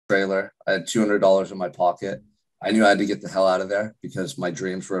trailer. I had $200 in my pocket. I knew I had to get the hell out of there because my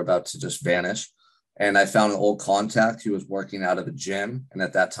dreams were about to just vanish. And I found an old contact who was working out of a gym. And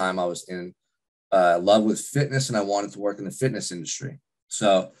at that time I was in love with fitness and I wanted to work in the fitness industry.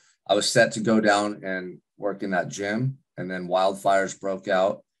 So I was set to go down and work in that gym. And then wildfires broke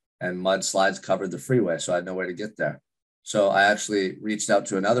out and mudslides covered the freeway. So I had no way to get there. So I actually reached out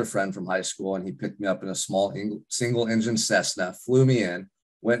to another friend from high school and he picked me up in a small single engine Cessna, flew me in,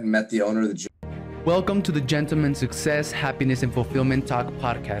 went and met the owner of the gym. Welcome to the Gentleman Success, Happiness, and Fulfillment Talk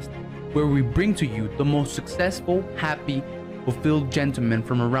podcast, where we bring to you the most successful, happy, fulfilled gentlemen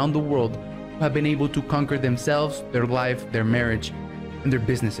from around the world who have been able to conquer themselves, their life, their marriage, and their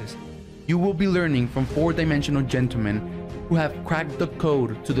businesses. You will be learning from four-dimensional gentlemen who have cracked the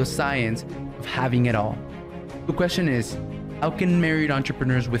code to the science of having it all. The question is, how can married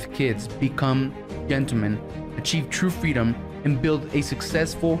entrepreneurs with kids become gentlemen, achieve true freedom, and build a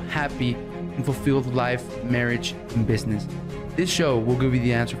successful, happy, and fulfilled life, marriage, and business? This show will give you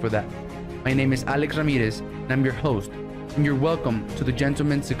the answer for that. My name is Alex Ramirez, and I'm your host, and you're welcome to the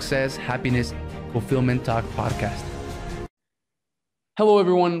Gentleman Success, Happiness, Fulfillment Talk podcast. Hello,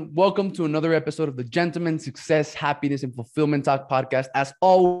 everyone. Welcome to another episode of the Gentleman Success, Happiness, and Fulfillment Talk podcast. As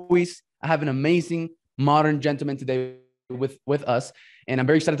always, I have an amazing modern gentleman today with us, and I'm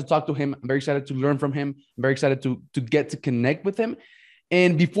very excited to talk to him. I'm very excited to learn from him. I'm very excited to get to connect with him.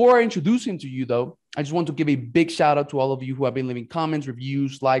 And before I introduce him to you, though, I just want to give a big shout out to all of you who have been leaving comments,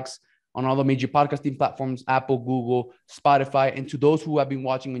 reviews, likes on all the major podcasting platforms, Apple, Google, Spotify, and to those who have been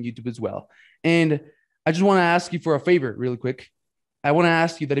watching on YouTube as well. And I just want to ask you for a favor really quick. I want to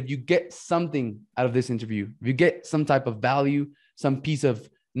ask you that if you get something out of this interview, if you get some type of value, some piece of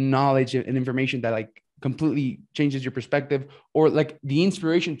knowledge and information that like completely changes your perspective, or like the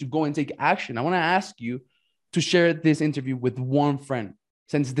inspiration to go and take action, I want to ask you to share this interview with one friend.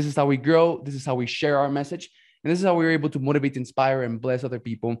 Since this is how we grow, this is how we share our message, and this is how we're able to motivate, inspire, and bless other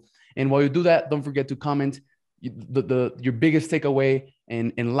people. And while you do that, don't forget to comment your biggest takeaway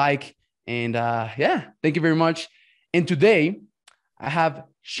and like. And thank you very much. And today I have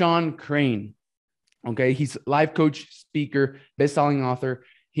Sean Crane. Okay, he's a life coach, speaker, best-selling author.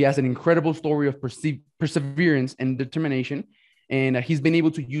 He has an incredible story of perseverance and determination, and he's been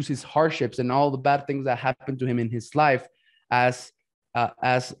able to use his hardships and all the bad things that happened to him in his life as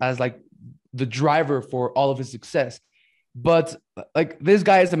like the driver for all of his success. But like this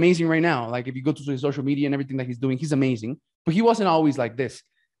guy is amazing right now. Like if you go to his social media and everything that he's doing, he's amazing. But he wasn't always like this.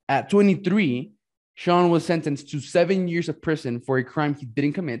 At 23, Sean was sentenced to 7 years of prison for a crime he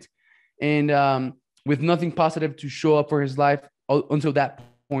didn't commit, and with nothing positive to show up for his life until that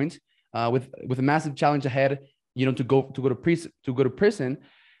point, with a massive challenge ahead, to go to prison.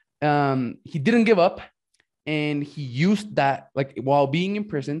 He didn't give up, and he used that like while being in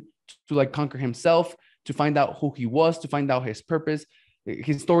prison to like conquer himself, to find out who he was, to find out his purpose.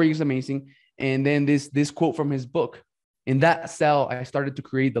 His story is amazing. And then this quote from his book: "In that cell, I started to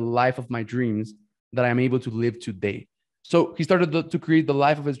create the life of my dreams that I am able to live today." So he started to create the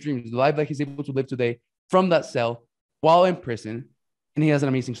life of his dreams, the life that he's able to live today from that cell while in prison. And he has an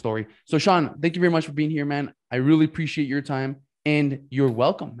amazing story. So Sean, thank you very much for being here, man. I really appreciate your time, and you're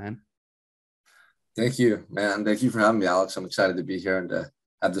welcome, man. Thank you, man. Thank you for having me, Alex. I'm excited to be here and to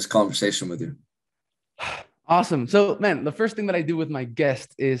have this conversation with you. Awesome. So, man, the first thing that I do with my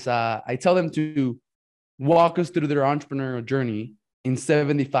guests is I tell them to walk us through their entrepreneurial journey in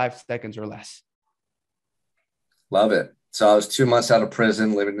 75 seconds or less. Love it. So I was 2 months out of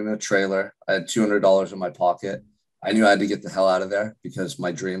prison, living in a trailer. I had $200 in my pocket. I knew I had to get the hell out of there because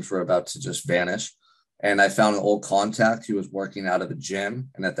my dreams were about to just vanish. And I found an old contact who was working out of a gym.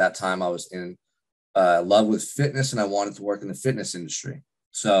 And at that time I was in love with fitness and I wanted to work in the fitness industry.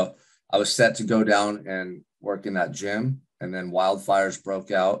 So I was set to go down and work in that gym. And then wildfires broke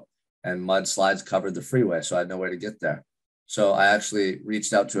out and mudslides covered the freeway. So I had no way to get there. So I actually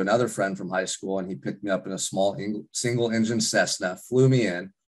reached out to another friend from high school and he picked me up in a small single engine Cessna, flew me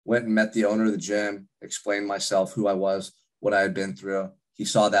in, went and met the owner of the gym, explained myself, who I was, what I had been through. He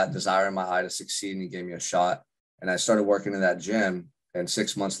saw that desire in my eye to succeed and he gave me a shot. And I started working in that gym. And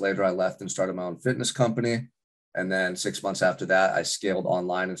 6 months later, I left and started my own fitness company. And then 6 months after that, I scaled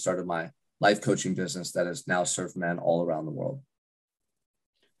online and started my life coaching business that has now served men all around the world.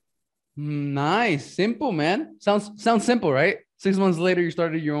 Nice. Simple, man. Sounds simple, right? 6 months later, you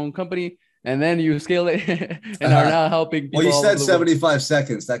started your own company and then you scale it and are now helping people. Well, you said 75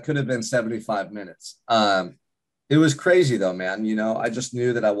 seconds. That could have been 75 minutes. It was crazy though, man. I just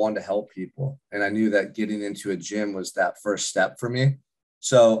knew that I wanted to help people. And I knew that getting into a gym was that first step for me.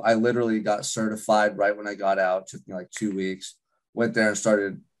 So I literally got certified right when I got out. It took me like 2 weeks. Went there and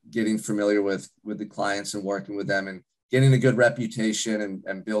started getting familiar with the clients and working with them and getting a good reputation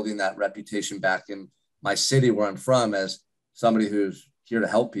and building that reputation back in my city where I'm from as somebody who's here to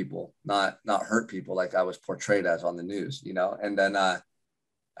help people, not hurt people like I was portrayed as on the news, you know? And then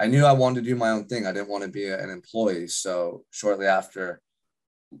I knew I wanted to do my own thing. I didn't want to be an employee. So shortly after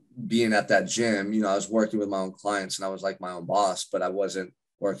being at that gym, you know, I was working with my own clients and I was like my own boss, but I wasn't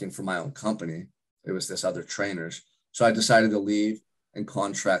working for my own company. It was this other trainers. So I decided to leave and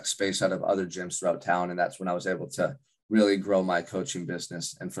contract space out of other gyms throughout town. And that's when I was able to really grow my coaching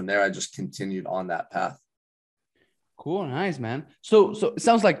business. And from there, I just continued on that path. Cool. Nice, man. So it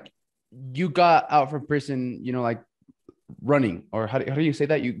sounds like you got out from prison, you know, like running, or how do you say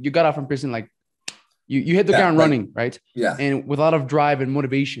that? You got out from prison, like you hit the ground running, right? Yeah. And with a lot of drive and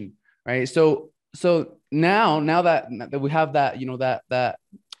motivation, right? So now that we have that, you know, that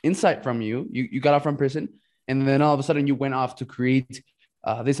insight from you got out from prison, and then all of a sudden you went off to create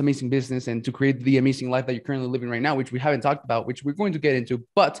this amazing business and to create the amazing life that you're currently living right now, which we haven't talked about, which we're going to get into.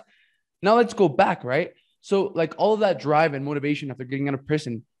 But now let's go back, right? So like all of that drive and motivation after getting out of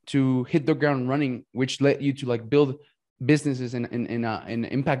prison to hit the ground running, which led you to like build businesses and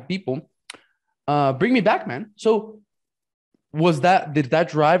impact people. Bring me back, man. So did that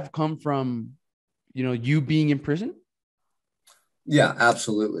drive come from, you know, you being in prison? Yeah,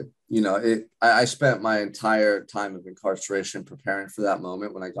 absolutely. You know, I spent my entire time of incarceration preparing for that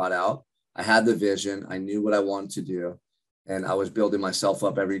moment when I got out. I had the vision. I knew what I wanted to do. And I was building myself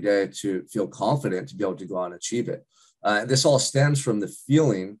up every day to feel confident to be able to go out and achieve it. This all stems from the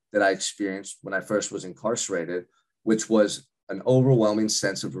feeling that I experienced when I first was incarcerated, which was an overwhelming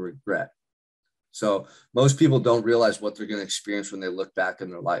sense of regret. So most people don't realize what they're going to experience when they look back in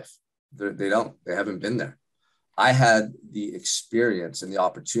their life. They don't. They haven't been there. I had the experience and the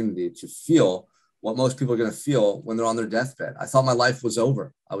opportunity to feel what most people are going to feel when they're on their deathbed. I thought my life was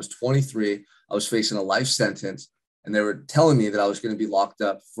over. I was 23. I was facing a life sentence, and they were telling me that I was going to be locked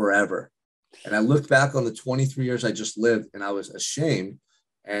up forever. And I looked back on the 23 years I just lived, and I was ashamed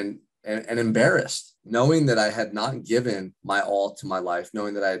and embarrassed, knowing that I had not given my all to my life,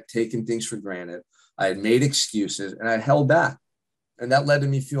 knowing that I had taken things for granted. I had made excuses and I held back. And that led to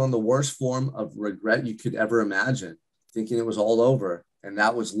me feeling the worst form of regret you could ever imagine, thinking it was all over. And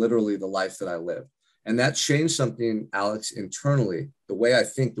that was literally the life that I lived. And that changed something, Alex, internally. The way I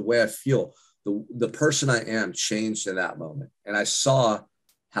think, the way I feel, the person I am changed in that moment. And I saw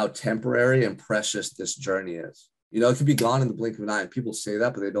how temporary and precious this journey is. You know, it could be gone in the blink of an eye. And people say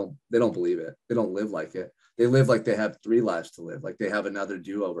that, but they don't believe it. They don't live like it. They live like they have 3 lives to live, like they have another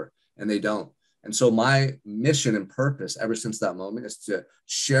do-over, and they don't. And so my mission and purpose ever since that moment is to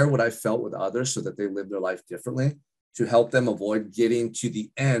share what I felt with others so that they live their life differently, to help them avoid getting to the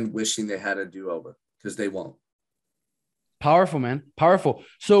end wishing they had a do-over, because they won't. Powerful, man. Powerful.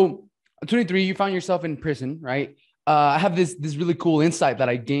 So 23, you found yourself in prison, right? I have this really cool insight that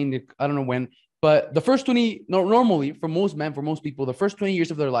I gained. I don't know when, but the first 20, normally for most men, for most people, the first 20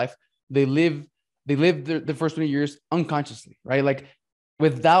 years of their life, they live the first 20 years unconsciously, right? Like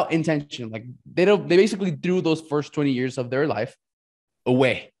without intention. Like they basically threw those first 20 years of their life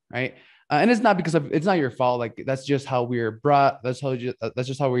away, right? And it's not it's not your fault. Like that's just how we're brought. That's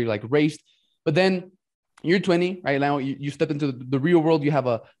just how we're like raised. But then you're 20, right? Now you step into the real world. You have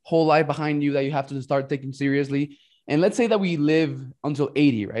a whole life behind you that you have to start taking seriously. And let's say that we live until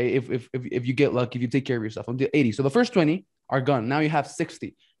 80, right? If you get lucky, if you take care of yourself until 80. So the first 20 are gone. Now you have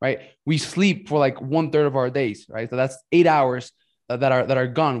 60, right? We sleep for like 1/3 of our days, right? So that's 8 hours that are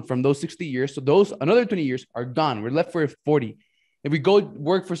gone from those 60 years. So those another 20 years are gone. We're left for 40. If we go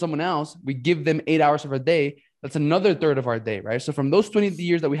work for someone else, we give them 8 hours of our day. That's another third of our day, right? So from those 20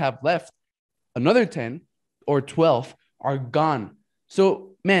 years that we have left, another 10 or 12 are gone.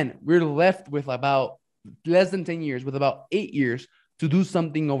 So man, we're left with about less than 10 years, with about 8 years to do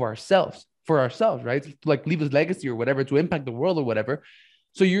something for ourselves, right? To like leave a legacy or whatever, to impact the world or whatever.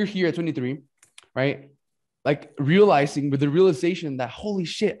 So you're here at 23, right? Like realizing with the realization that, holy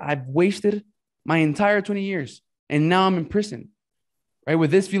shit, I've wasted my entire 20 years and now I'm in prison, right?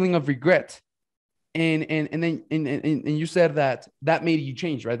 With this feeling of regret. And then you said that made you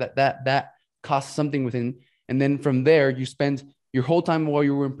change, right? That cost something within. And then from there, you spent your whole time while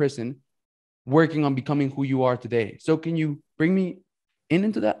you were in prison working on becoming who you are today. So can you bring me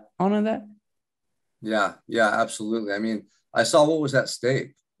into that, on that? Yeah, absolutely. I mean, I saw what was at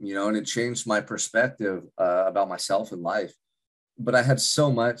stake, you know, and it changed my perspective about myself and life. But I had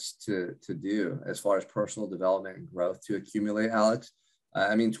so much to do as far as personal development and growth to accumulate, Alex.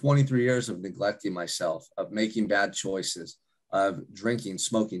 I mean, 23 years of neglecting myself, of making bad choices, of drinking,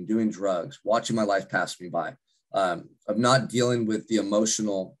 smoking, doing drugs, watching my life pass me by, of not dealing with the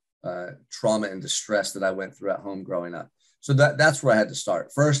emotional trauma and distress that I went through at home growing up. So that's where I had to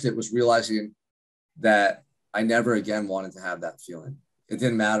start. First, it was realizing that I never again wanted to have that feeling. It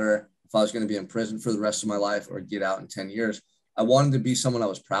didn't matter if I was going to be in prison for the rest of my life or get out in 10 years. I wanted to be someone I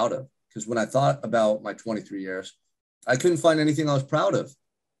was proud of, because when I thought about my 23 years, I couldn't find anything I was proud of.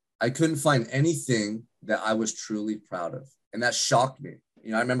 I couldn't find anything that I was truly proud of. And that shocked me.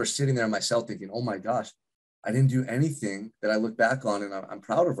 I remember sitting there myself thinking, oh my gosh, I didn't do anything that I look back on and I'm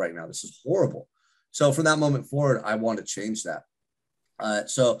proud of right now. This is horrible. So from that moment forward, I wanted to change that.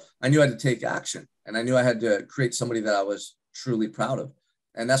 So I knew I had to take action, and I knew I had to create somebody that I was truly proud of.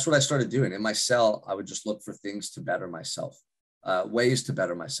 And that's what I started doing. In my cell, I would just look for things to better myself, ways to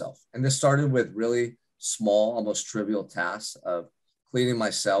better myself. And this started with really small, almost trivial tasks of cleaning my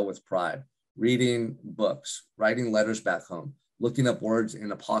cell with pride, reading books, writing letters back home, looking up words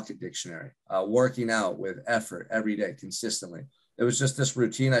in a pocket dictionary, working out with effort every day consistently. It was just this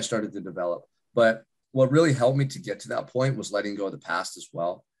routine I started to develop. But what really helped me to get to that point was letting go of the past as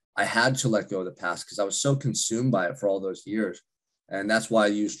well. I had to let go of the past because I was so consumed by it for all those years. And that's why I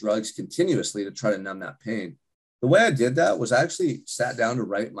used drugs continuously to try to numb that pain. The way I did that was I actually sat down to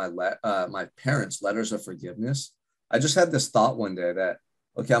write my parents' letters of forgiveness. I just had this thought one day that,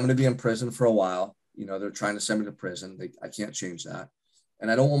 okay, I'm going to be in prison for a while. They're trying to send me to prison. I can't change that.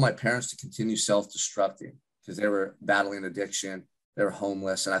 And I don't want my parents to continue self-destructing because they were battling addiction. They were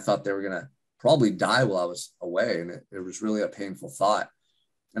homeless. And I thought they were going to probably die while I was away. And it was really a painful thought.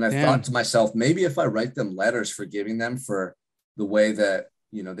 And I thought to myself, maybe if I write them letters forgiving them for the way that,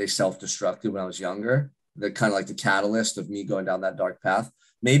 they self-destructed when I was younger, the kind of like the catalyst of me going down that dark path,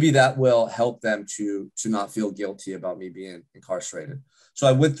 maybe that will help them to not feel guilty about me being incarcerated. So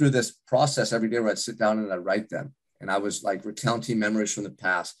I went through this process every day where I'd sit down and I'd write them. And I was like recounting memories from the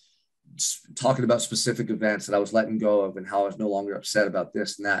past, talking about specific events that I was letting go of and how I was no longer upset about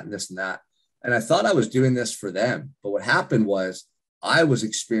this and that and this and that. And I thought I was doing this for them. But what happened was I was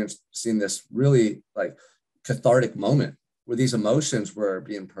experiencing this really like cathartic moment where these emotions were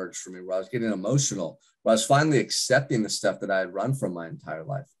being purged from me, where I was getting emotional, where I was finally accepting the stuff that I had run from my entire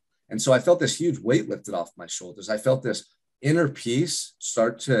life. And so I felt this huge weight lifted off my shoulders. I felt this inner peace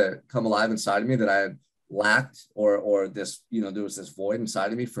start to come alive inside of me that I had lacked, or this, there was this void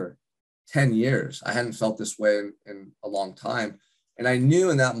inside of me for 10 years. I hadn't felt this way in a long time. And I knew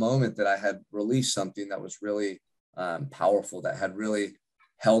in that moment that I had released something that was really powerful, that had really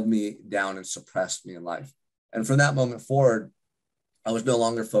held me down and suppressed me in life. And from that moment forward, I was no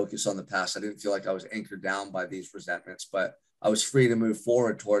longer focused on the past. I didn't feel like I was anchored down by these resentments, but I was free to move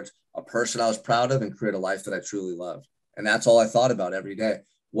forward towards a person I was proud of and create a life that I truly loved. And that's all I thought about every day.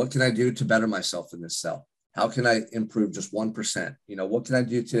 What can I do to better myself in this cell? How can I improve just 1%? What can I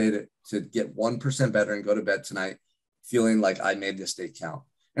do today to get 1% better and go to bed tonight feeling like I made this day count?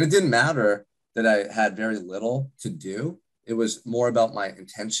 And it didn't matter that I had very little to do. It was more about my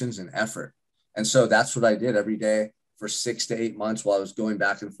intentions and effort. And so that's what I did every day for 6 to 8 months while I was going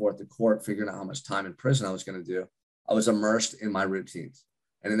back and forth to court, figuring out how much time in prison I was going to do. I was immersed in my routines.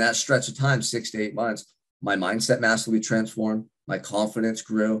 And in that stretch of time, 6 to 8 months, my mindset massively transformed, my confidence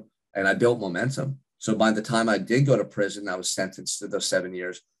grew, and I built momentum. So by the time I did go to prison, I was sentenced to those 7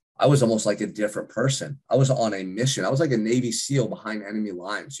 years. I was almost like a different person. I was on a mission. I was like a Navy SEAL behind enemy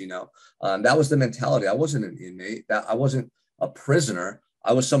lines, That was the mentality. I wasn't an inmate. I wasn't a prisoner.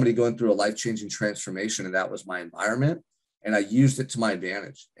 I was somebody going through a life-changing transformation, and that was my environment. And I used it to my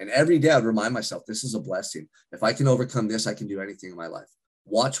advantage. And every day I'd remind myself, this is a blessing. If I can overcome this, I can do anything in my life.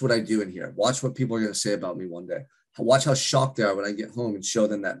 Watch what I do in here. Watch what people are going to say about me one day. Watch how shocked they are when I get home and show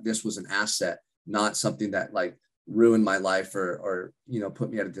them that this was an asset, not something that like ruined my life or put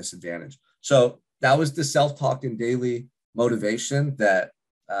me at a disadvantage. So that was the self-talk and daily motivation that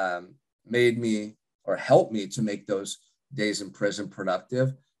made me or helped me to make those days in prison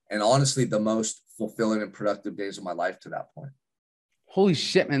productive, and honestly the most fulfilling and productive days of my life to that point. Holy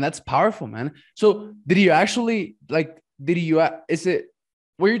shit, man, that's powerful, man. So did you actually is it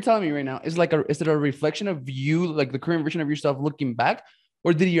what you're telling me right now is it a reflection of you, like the current version of yourself looking back,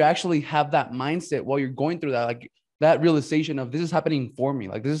 or did you actually have that mindset while you're going through that, like that realization of this is happening for me,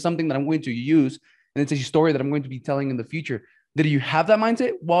 like this is something that I'm going to use and it's a story that I'm going to be telling in the future? Did you have that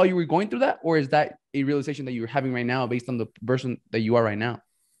mindset while you were going through that? Or is that a realization that you're having right now based on the person that you are right now?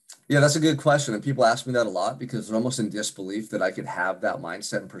 Yeah, that's a good question. And people ask me that a lot because they're almost in disbelief that I could have that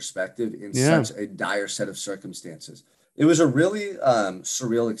mindset and perspective in such a dire set of circumstances. It was a really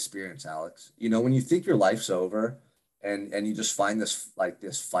surreal experience, Alex. When you think your life's over and you just find this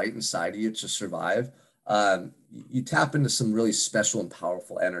fight inside of you to survive, you tap into some really special and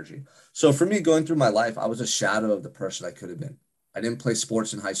powerful energy. So for me, going through my life, I was a shadow of the person I could have been. I didn't play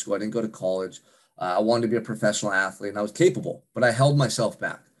sports in high school. I didn't go to college. I wanted to be a professional athlete and I was capable, but I held myself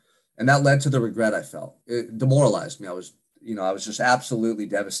back. And that led to the regret I felt. It demoralized me. I was just absolutely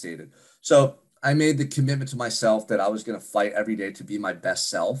devastated. So I made the commitment to myself that I was going to fight every day to be my best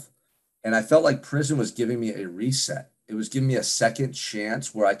self. And I felt like prison was giving me a reset. It was giving me a second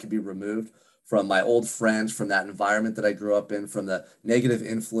chance where I could be removed from my old friends, from that environment that I grew up in, from the negative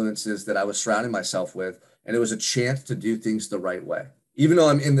influences that I was surrounding myself with. And it was a chance to do things the right way. Even though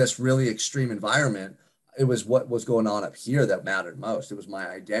I'm in this really extreme environment, it was what was going on up here that mattered most. It was my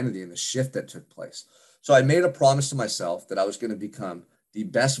identity and the shift that took place. So I made a promise to myself that I was going to become the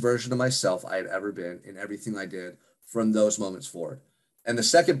best version of myself I had ever been in everything I did from those moments forward. And the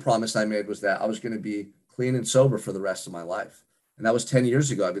second promise I made was that I was going to be clean and sober for the rest of my life. And that was 10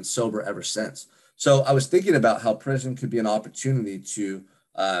 years ago. I've been sober ever since. So I was thinking about how prison could be an opportunity to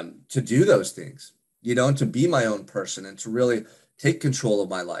do those things, and to be my own person and to really take control of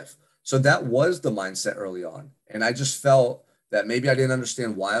my life. So that was the mindset early on. And I just felt that maybe I didn't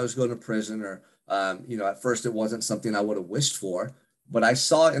understand why I was going to prison or, at first it wasn't something I would have wished for, but I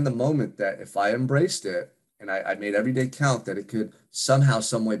saw in the moment that if I embraced it and I made every day count, that it could somehow,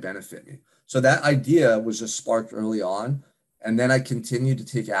 some way benefit me. So that idea was just sparked early on. And then I continued to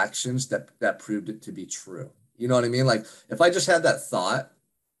take actions that proved it to be true. You know what I mean? Like if I just had that thought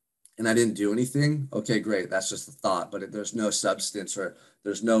and I didn't do anything, okay, great. That's just a thought, but there's no substance or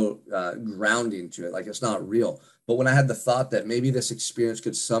there's no grounding to it. Like it's not real. But when I had the thought that maybe this experience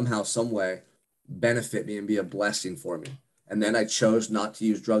could somehow, some way benefit me and be a blessing for me. And then I chose not to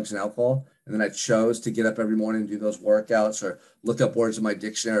use drugs and alcohol. And then I chose to get up every morning and do those workouts or look up words in my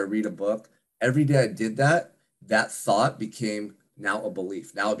dictionary or read a book. Every day I did that, that thought became now a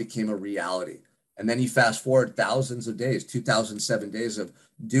belief. Now it became a reality. And then you fast forward thousands of days, 2007 days of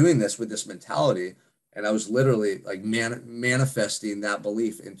doing this with this mentality. And I was literally like manifesting that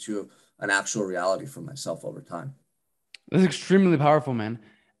belief into an actual reality for myself over time. That's extremely powerful, man.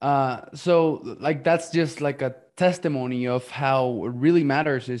 So like that's just like a testimony of how what really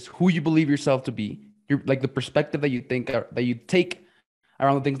matters is who you believe yourself to be. You're like the perspective that you think that you take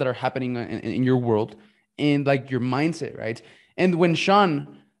around the things that are happening in your world and like your mindset, right? And when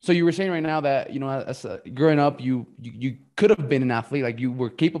Sean, so you were saying right now that as growing up, you could have been an athlete, like you were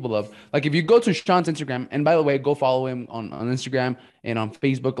capable of. Like if you go to Sean's Instagram, and by the way, go follow him on Instagram and on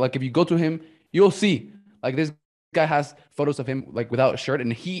Facebook. Like if you go to him, you'll see like this guy has photos of him like without a shirt,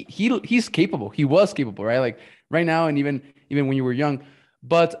 and he's capable. He was capable, right? Like right now, and even when you were young.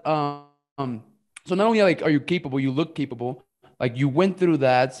 But so not only like are you capable, you look capable. Like you went through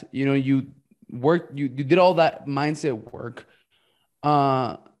that, you worked, you did all that mindset work.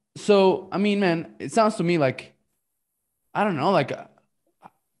 So I mean, man, it sounds to me like I don't know, like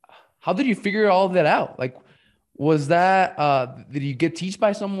how did you figure all of that out? Like, was that did you get teach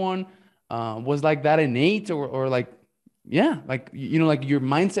by someone? Was like that innate or like yeah, like like your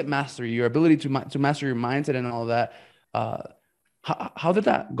mindset mastery, your ability to master your mindset and all of that. How did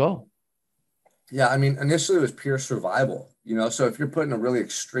that go? Yeah, I mean, initially it was pure survival, So if you're put in a really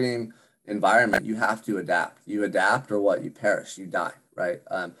extreme environment, you have to adapt. You adapt or what? You perish, you die, right?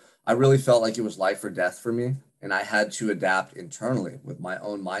 I really felt like it was life or death for me. And I had to adapt internally with my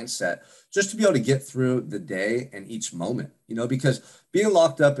own mindset just to be able to get through the day and each moment, because being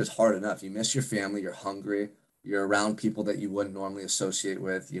locked up is hard enough. You miss your family, you're hungry, you're around people that you wouldn't normally associate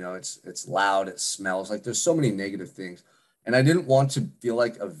with. It's loud, it smells like there's so many negative things. And I didn't want to feel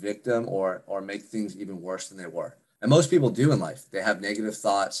like a victim or make things even worse than they were. And most people do in life. They have negative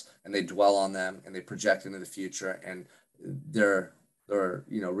thoughts and they dwell on them and they project into the future and they're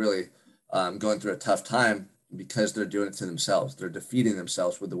really going through a tough time because they're doing it to themselves. They're defeating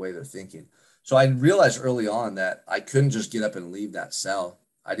themselves with the way they're thinking. So I realized early on that I couldn't just get up and leave that cell.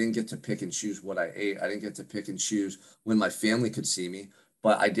 I didn't get to pick and choose what I ate. I didn't get to pick and choose when my family could see me,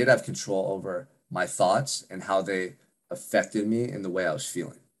 but I did have control over my thoughts and how they affected me in the way I was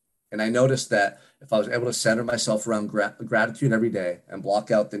feeling. And I noticed that if I was able to center myself around gratitude every day and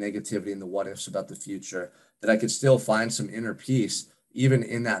block out the negativity and the what ifs about the future, that I could still find some inner peace even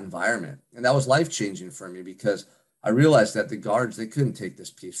in that environment. And that was life changing for me because I realized that the guards, they couldn't take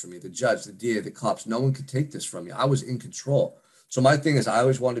this peace from me. The judge, the DA, the cops, no one could take this from me. I was in control. So my thing is I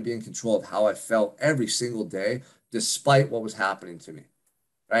always wanted to be in control of how I felt every single day, despite what was happening to me.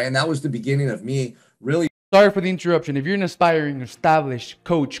 Right. And that was the beginning of me really. Sorry for the interruption. If you're an aspiring, established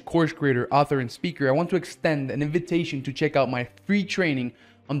coach, course creator, author, and speaker, I want to extend an invitation to check out my free training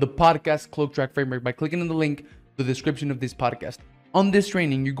on the podcast Cloak Track Framework by clicking on the link in the description of this podcast. On this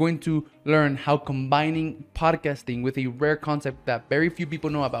training, you're going to learn how combining podcasting with a rare concept that very few people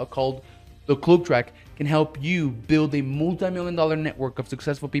know about called The Cloak Track can help you build a multi-million-dollar network of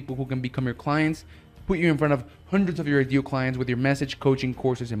successful people who can become your clients, put you in front of hundreds of your ideal clients with your message, coaching,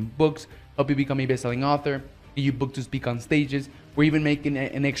 courses, and books, help you become a best-selling author, get you booked to speak on stages. We're even making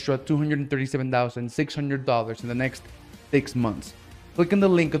an extra $237,600 in the next 6 months. Click on the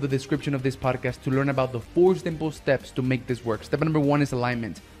link of the description of this podcast to learn about the 4 simple steps to make this work. Step number 1 is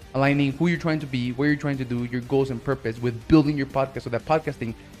alignment. Aligning who you're trying to be, what you're trying to do, your goals and purpose with building your podcast so that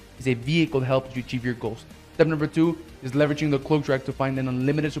podcasting is a vehicle that helps you achieve your goals. Step number 2 is leveraging the Cloak Track to find an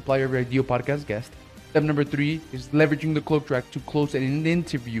unlimited supply of your ideal podcast guest. Step number 3 is leveraging the Cloak Track to close an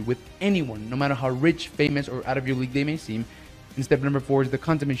interview with anyone, no matter how rich, famous, or out of your league they may seem. And step number 4 is the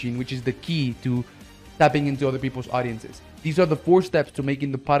content machine, which is the key to tapping into other people's audiences. These are the 4 steps to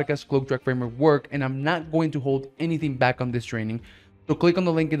making the podcast Cloak Track framework work, and I'm not going to hold anything back on this training. So click on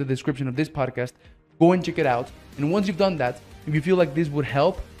the link in the description of this podcast, go and check it out. And once you've done that, if you feel like this would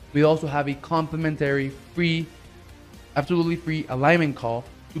help, we also have a complimentary, free, absolutely free alignment call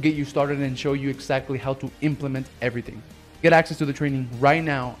to get you started and show you exactly how to implement everything. Get access to the training right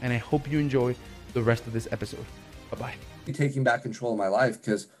now, and I hope you enjoy the rest of this episode. Bye-bye. Taking back control of my life,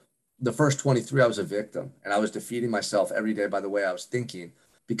 because the first 23, I was a victim, and I was defeating myself every day by the way I was thinking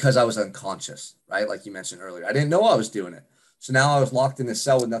because I was unconscious, right? Like you mentioned earlier, I didn't know I was doing it. So now I was locked in this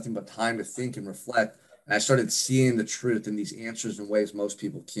cell with nothing but time to think and reflect. And I started seeing the truth and these answers in ways most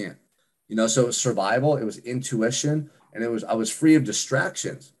people can't, so it was survival, it was intuition, and I was free of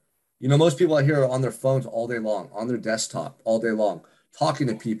distractions. Most people I hear are on their phones all day long, on their desktop all day long, talking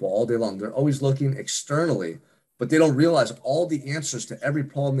to people all day long. They're always looking externally, but they don't realize all the answers to every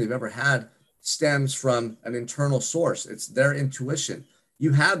problem they've ever had stems from an internal source. It's their intuition.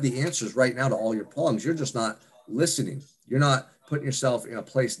 You have the answers right now to all your problems. You're just not listening. You're not putting yourself in a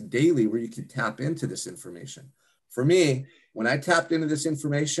place daily where you can tap into this information. For me, when I tapped into this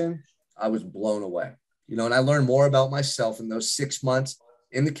information, I was blown away. And I learned more about myself in those 6 months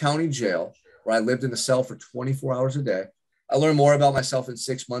in the county jail where I lived in a cell for 24 hours a day. I learned more about myself in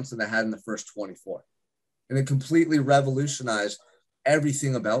 6 months than I had in the first 24. And it completely revolutionized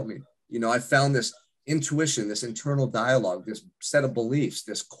everything about me. I found this intuition, this internal dialogue, this set of beliefs,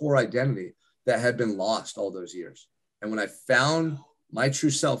 this core identity that had been lost all those years. And when I found my true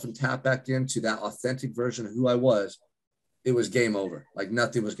self and tapped back into that authentic version of who I was, it was game over. Like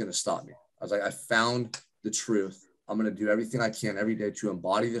nothing was going to stop me. I was like, I found the truth. I'm going to do everything I can every day to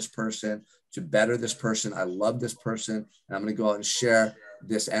embody this person, to better this person. I love this person, and I'm going to go out and share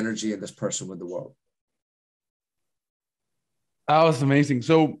this energy and this person with the world. That was amazing.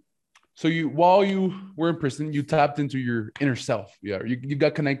 So you, while you were in prison, you tapped into your inner self. Yeah, you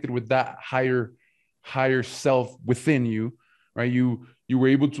got connected with that higher self within you, right? You were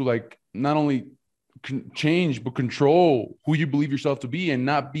able to like not only change but control who you believe yourself to be, and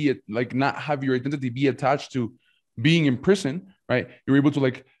not have your identity be attached to being in prison, right? You're able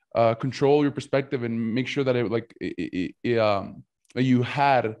to control your perspective and make sure that you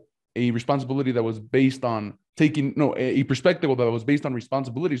had a responsibility that was based on a perspective that was based on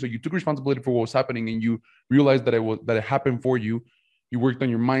responsibility. So you took responsibility for what was happening, and you realized that it happened for you. You worked on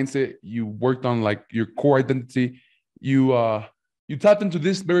your mindset. You worked on your core identity. You tapped into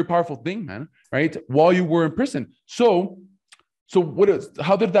this very powerful thing, man, right? While you were in prison. So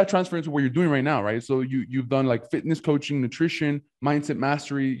how did that transfer into what you're doing right now, right? So you've done fitness coaching, nutrition, mindset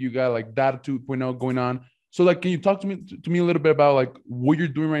mastery. You got data 2.0 going on. So can you talk to me a little bit about what you're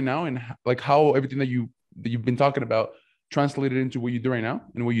doing right now, and how everything that you've been talking about translated into what you do right now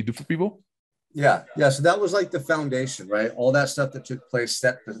and what you do for people? Yeah. So that was the foundation, right? All that stuff that took place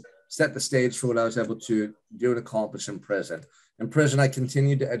set the stage for what I was able to do and accomplish in prison. In prison, I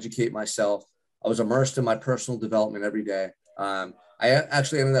continued to educate myself. I was immersed in my personal development every day. I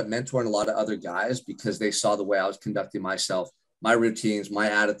actually ended up mentoring a lot of other guys because they saw the way I was conducting myself, my routines, my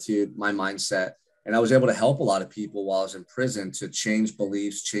attitude, my mindset. And I was able to help a lot of people while I was in prison to change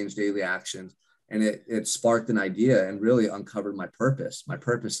beliefs, change daily actions. And it sparked an idea and really uncovered my purpose. My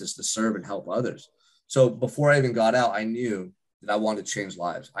purpose is to serve and help others. So before I even got out, I knew that I wanted to change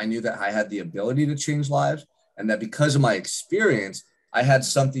lives. I knew that I had the ability to change lives, and that because of my experience, I had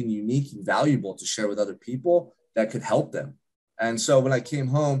something unique and valuable to share with other people that could help them. And so when I came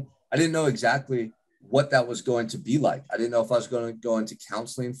home, I didn't know exactly what that was going to be like. I didn't know if I was going to go into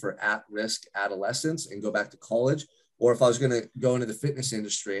counseling for at-risk adolescents and go back to college, or if I was going to go into the fitness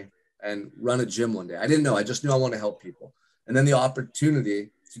industry and run a gym one day. I didn't know. I just knew I wanted to help people. And then the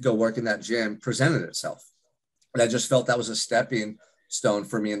opportunity to go work in that gym presented itself. And I just felt that was a stepping stone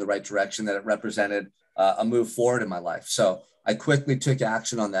for me in the right direction, that it represented a move forward in my life. So I quickly took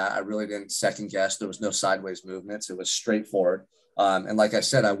action on that. I really didn't second guess. There was no sideways movements. It was straightforward. And like I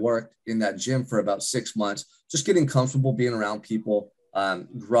said, I worked in that gym for about 6 months, just getting comfortable being around people,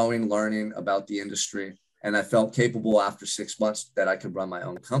 growing, learning about the industry. And I felt capable after 6 months that I could run my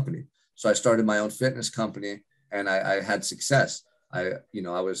own company. So I started my own fitness company, and I had success. I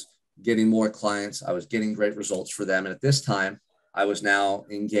was getting more clients. I was getting great results for them. And at this time, I was now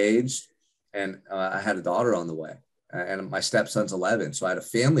engaged, and I had a daughter on the way, and my stepson's 11. So I had a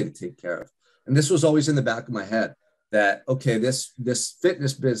family to take care of. And this was always in the back of my head that, okay, this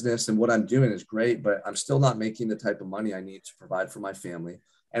fitness business and what I'm doing is great, but I'm still not making the type of money I need to provide for my family.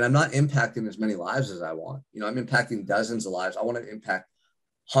 And I'm not impacting as many lives as I want. I'm impacting dozens of lives. I want to impact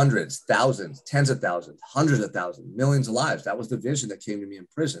hundreds, thousands, tens of thousands, hundreds of thousands, millions of lives. That was the vision that came to me in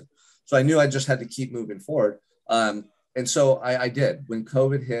prison. So I knew I just had to keep moving forward. And so I did. When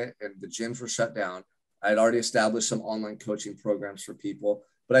COVID hit and the gyms were shut down, I had already established some online coaching programs for people,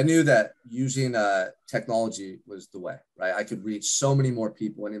 but I knew that using technology was the way, right? I could reach so many more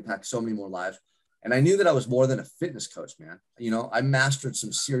people and impact so many more lives. And I knew that I was more than a fitness coach, man. I mastered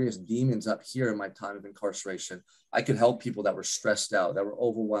some serious demons up here in my time of incarceration. I could help people that were stressed out, that were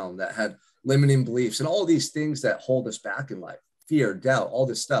overwhelmed, that had limiting beliefs, and all these things that hold us back in life, fear, doubt, all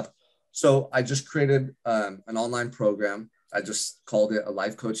this stuff. So I just created an online program. I just called it a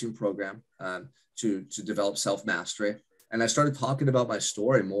life coaching program to develop self-mastery. And I started talking about my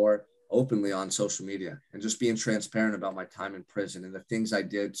story more openly on social media and just being transparent about my time in prison and the things I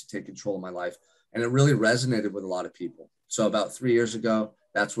did to take control of my life. And it really resonated with a lot of people. So about 3 years ago,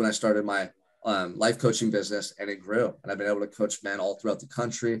 that's when I started my life coaching business, and it grew. And I've been able to coach men all throughout the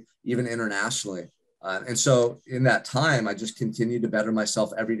country, even internationally. And so in that time, I just continued to better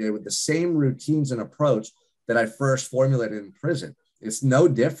myself every day with the same routines and approach that I first formulated in prison. It's no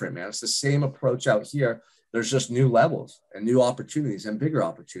different, man. It's the same approach out here. There's just new levels and new opportunities and bigger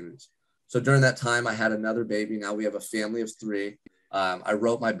opportunities. So during that time, I had another baby. Now we have a family of three. I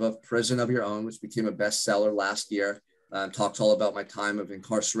wrote my book, Prison of Your Own, which became a bestseller last year. Talks all about my time of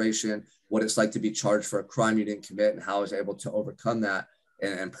incarceration, what it's like to be charged for a crime you didn't commit, and how I was able to overcome that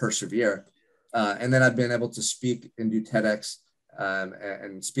and persevere. And then I've been able to speak and do TEDx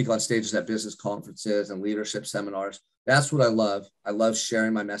and speak on stages at business conferences and leadership seminars. That's what I love. I love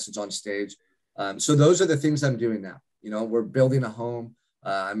sharing my message on stage. So those are the things I'm doing now. We're building a home.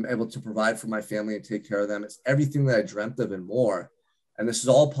 I'm able to provide for my family and take care of them. It's everything that I dreamt of and more. And this is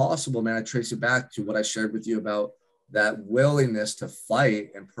all possible, man. I trace it back to what I shared with you about that willingness to fight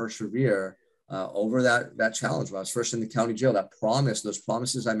and persevere over that challenge. When I was first in the county jail, that promise, those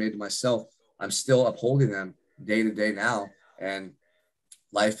promises I made to myself, I'm still upholding them day to day now. And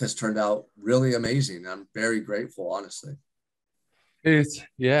life has turned out really amazing. I'm very grateful, honestly.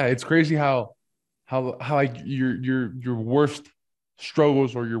 It's crazy how like your worst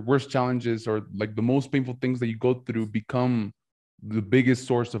struggles or your worst challenges or like the most painful things that you go through become the biggest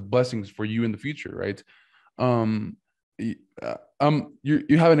source of blessings for you in the future, right? um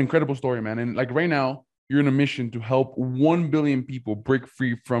you have an incredible story, man, and like right now you're in a mission to help 1 billion people break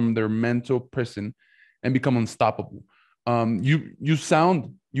free from their mental prison and become unstoppable. You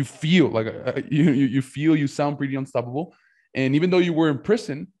feel like you sound pretty unstoppable, and even though you were in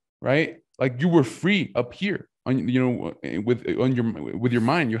prison, right, like you were free up here on with your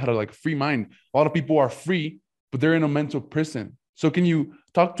mind. You had a like free mind. A lot of people are free but they're in a mental prison. So can you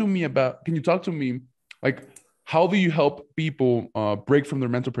talk to me like how do you help people break from their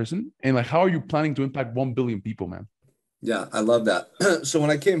mental prison, and like how are you planning to impact 1 billion people, man? Yeah, I love that. So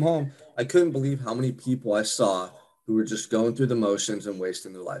when I came home, I couldn't believe how many people I saw who were just going through the motions and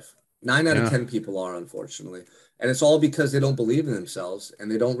wasting their life. Nine out of Yeah. 10 people are, unfortunately. And it's all because they don't believe in themselves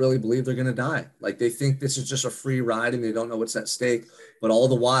and they don't really believe they're going to die. Like they think this is just a free ride and they don't know what's at stake. But all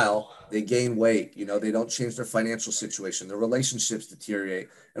the while, they gain weight. They don't change their financial situation. Their relationships deteriorate.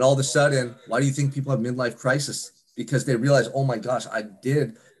 And all of a sudden, why do you think people have midlife crisis? Because they realize, oh my gosh, I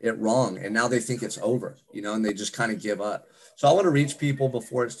did it wrong. And now they think it's over, and they just kind of give up. So I want to reach people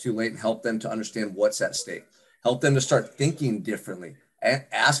before it's too late and help them to understand what's at stake, help them to start thinking differently,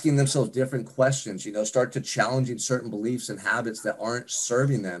 asking themselves different questions, start to challenging certain beliefs and habits that aren't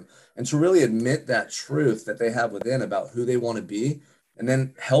serving them, and to really admit that truth that they have within about who they want to be, and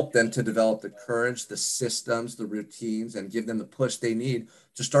then help them to develop the courage, the systems, the routines, and give them the push they need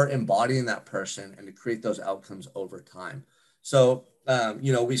to start embodying that person and to create those outcomes over time. So,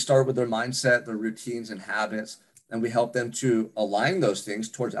 we start with their mindset, their routines and habits, and we help them to align those things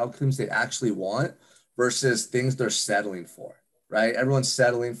towards outcomes they actually want versus things they're settling for, right? Everyone's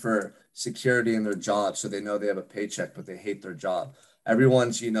settling for security in their job. So they know they have a paycheck, but they hate their job.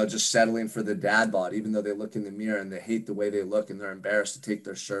 Everyone's, just settling for the dad bod, even though they look in the mirror and they hate the way they look and they're embarrassed to take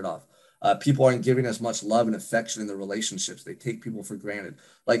their shirt off. People aren't giving as much love and affection in their relationships. They take people for granted.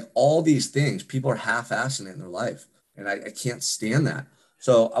 Like all these things, people are half-assing it in their life. And I can't stand that.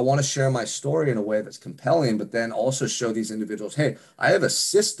 So I want to share my story in a way that's compelling, but then also show these individuals, hey, I have a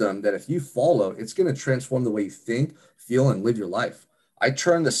system that if you follow, it's going to transform the way you think, feel, and live your life. I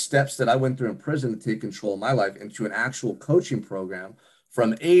turned the steps that I went through in prison to take control of my life into an actual coaching program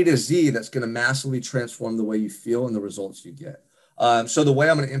from A to Z that's going to massively transform the way you feel and the results you get. So the way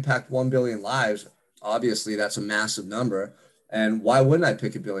I'm going to impact 1 billion lives, obviously that's a massive number. And why wouldn't I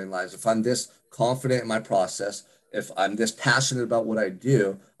pick a billion lives? If I'm this confident in my process, if I'm this passionate about what I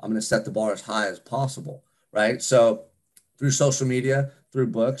do, I'm going to set the bar as high as possible, right? So through social media, through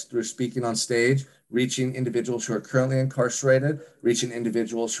books, through speaking on stage, reaching individuals who are currently incarcerated, reaching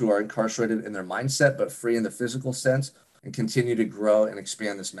individuals who are incarcerated in their mindset, but free in the physical sense, and continue to grow and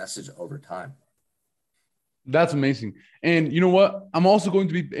expand this message over time. That's amazing. And you know what? I'm also going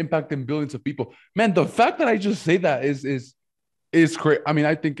to be impacting billions of people. Man, the fact that I just say that is crazy. I mean,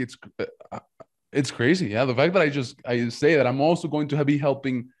 I think it's crazy. Yeah. The fact that I say that I'm also going to be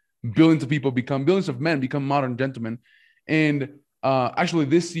helping billions of people become billions of men, become modern gentlemen. And actually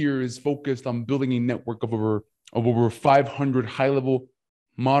this year is focused on building a network of over 500 high-level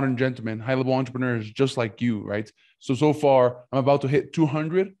modern gentlemen, high-level entrepreneurs, just like you, right? So far I'm about to hit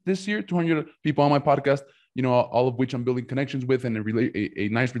 200 this year, 200 people on my podcast, you know, all of which I'm building connections with and a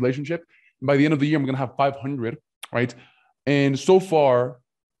nice relationship. And by the end of the year, I'm going to have 500, right? And so far,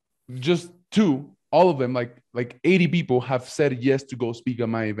 just all of them, like 80 people have said yes to go speak at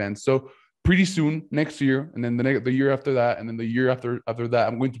my event. So pretty soon, next year, and then the year after that, and then the year after that,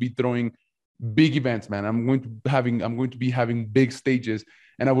 I'm going to be throwing big events, man. I'm going to be having big stages,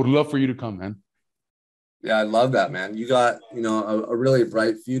 and I would love for you to come, man. Yeah, I love that, man. You got, you know, a really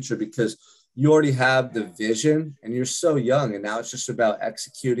bright future because you already have the vision and you're so young. And now it's just about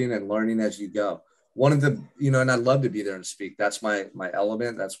executing and learning as you go. One of the, you know, and I'd love to be there and speak. That's my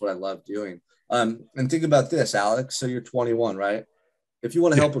element. That's what I love doing. And think about this, Alex. So you're 21, right? If you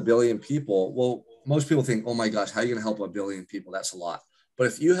want to Yeah. help a billion people, well, most people think, oh my gosh, how are you going to help a billion people? That's a lot. But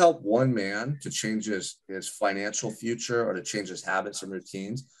if you help one man to change his financial future or to change his habits and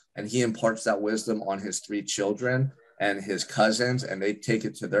routines, and he imparts that wisdom on his 3 children and his cousins, and they take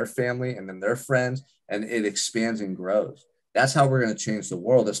it to their family and then their friends, and it expands and grows. That's how we're going to change the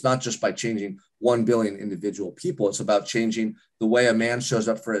world. It's not just by changing 1 billion individual people. It's about changing the way a man shows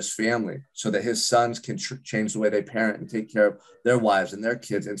up for his family so that his sons can change the way they parent and take care of their wives and their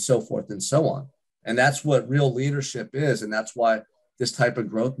kids and so forth and so on. And that's what real leadership is. And that's why this type of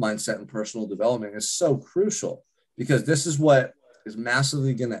growth mindset and personal development is so crucial, because this is what is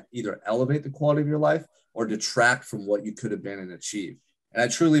massively going to either elevate the quality of your life or detract from what you could have been and achieved. And I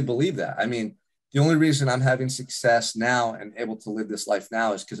truly believe that. I mean, the only reason I'm having success now and able to live this life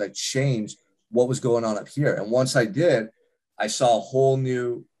now is because I changed what was going on up here. And once I did, I saw a whole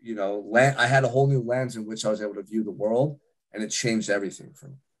new, you know, I had a whole new lens in which I was able to view the world, and it changed everything for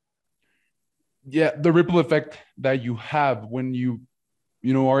me. Yeah, the ripple effect that you have when you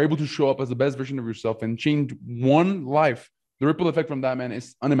know, are able to show up as the best version of yourself and change one life. The ripple effect from that, man,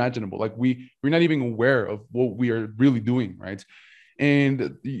 is unimaginable. Like we're not even aware of what we are really doing, right?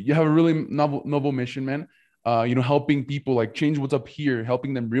 And you have a really noble mission, man. You know, helping people like change what's up here,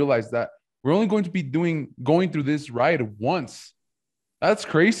 helping them realize that we're only going to be going through this ride once. That's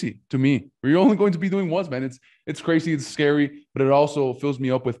crazy to me. We're only going to be doing once, man. It's crazy, it's scary, but it also fills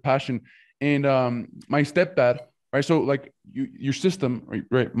me up with passion. And my stepdad, right? So like your system,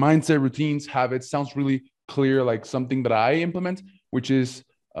 right? Mindset, routines, habits sounds really clear, like something that I implement, which is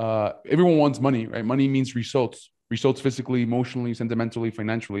everyone wants money, right? Money means results physically, emotionally, sentimentally,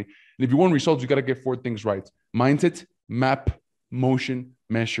 financially. And if you want results, you got to get 4 things right: mindset, map, motion,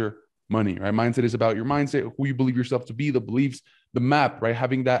 measure, money, right? Mindset is about your mindset, who you believe yourself to be, the beliefs, the map, right?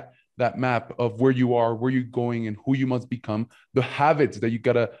 Having that map of where you are, where you're going, and who you must become, the habits that you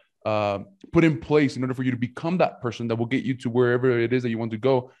got to put in place in order for you to become that person that will get you to wherever it is that you want to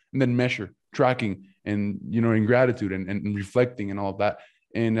go, and then measure, tracking, and, you know, in gratitude and reflecting and all of that.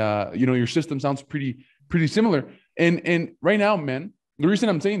 And, you know, your system sounds pretty similar. And right now, man, the reason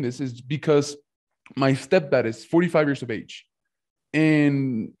I'm saying this is because my stepdad is 45 years of age,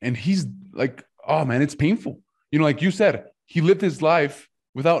 and he's like, oh man, it's painful. You know, like you said, he lived his life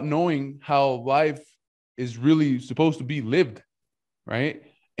without knowing how life is really supposed to be lived, right?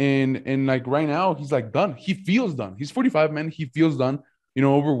 And like right now, he's like done. He feels done. He's 45, man. He feels done. You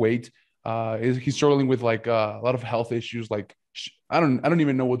know, overweight. He's struggling with like a lot of health issues. Like I don't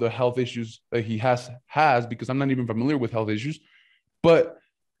even know what the health issues that he has because I'm not even familiar with health issues. But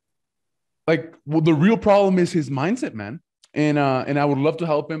like, well, the real problem is his mindset, man. And I would love to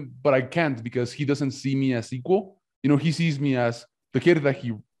help him, but I can't because he doesn't see me as equal. He sees me as the kid that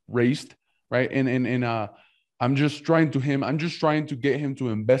he raised, right? And I'm just trying to get him to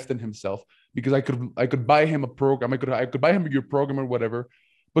invest in himself, because I could buy him a program, I could buy him your program or whatever,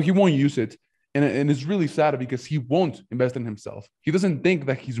 but he won't use it. And it's really sad because he won't invest in himself. He doesn't think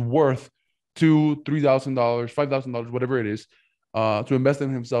that he's worth $2,000, $3,000, $5,000, whatever it is, to invest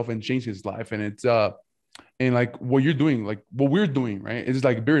in himself and change his life. And like what you're doing, like what we're doing, right? It's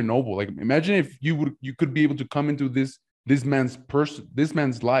like very noble. Like imagine if you could be able to come into this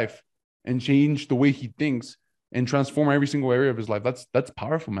man's life and change the way he thinks and transform every single area of his life. That's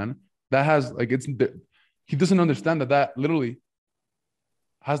powerful, man. That has like he doesn't understand that literally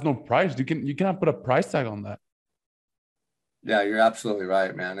has no price. You cannot put a price tag on that. Yeah, you're absolutely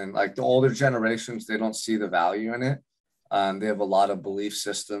right, man. And like the older generations, they don't see the value in it. They have a lot of belief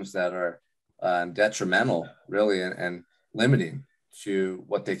systems that are detrimental, really, and limiting to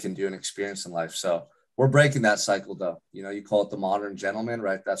what they can do and experience in life. So we're breaking that cycle, though. You call it the modern gentleman,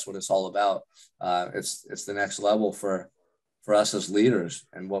 right? That's what it's all about. It's the next level for us as leaders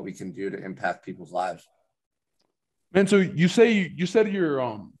and what we can do to impact people's lives. Man, so you said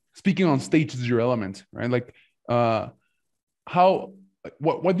you're speaking on stage is your element, right? Like how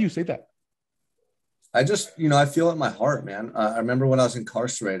what do you say that? I just, I feel it in my heart, man. I remember when I was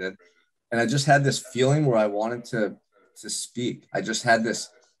incarcerated, and I just had this feeling where I wanted to speak. I just had this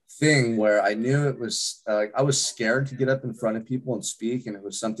thing where I knew it was like I was scared to get up in front of people and speak, and it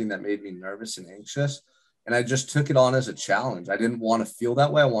was something that made me nervous and anxious. And I just took it on as a challenge. I didn't want to feel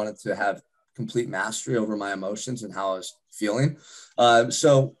that way. I wanted to have complete mastery over my emotions and how I was feeling.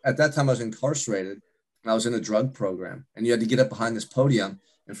 So at that time, I was incarcerated and I was in a drug program, and you had to get up behind this podium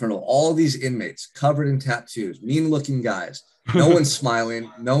in front of all these inmates covered in tattoos, mean looking guys. No one's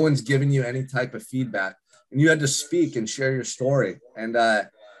smiling. No one's giving you any type of feedback. And you had to speak and share your story. And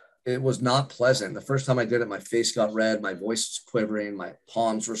it was not pleasant. The first time I did it, my face got red, my voice was quivering, my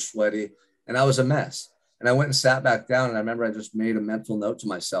palms were sweaty, and I was a mess. And I went and sat back down. And I remember I just made a mental note to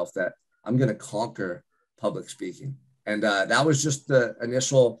myself that I'm going to conquer public speaking. And that was just the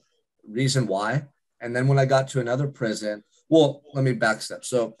initial reason why. And then when I got to another prison, well, let me backstep.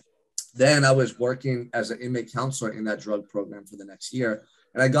 So then I was working as an inmate counselor in that drug program for the next year.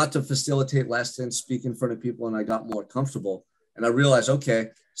 And I got to facilitate lessons, speak in front of people, and I got more comfortable. And I realized, okay,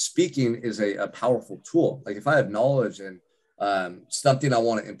 speaking is a powerful tool. Like if I have knowledge and something I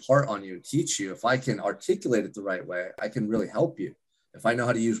want to impart on you and teach you, if I can articulate it the right way, I can really help you. If I know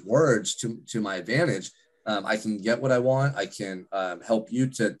how to use words to my advantage, I can get what I want. I can help you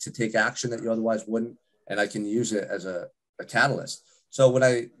to take action that you otherwise wouldn't. And I can use it as a catalyst. So when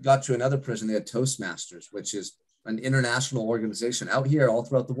I got to another prison, they had Toastmasters, which is an international organization out here all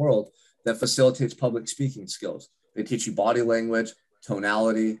throughout the world that facilitates public speaking skills. They teach you body language,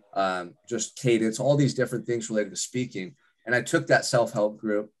 tonality, just cadence, all these different things related to speaking. And I took that self-help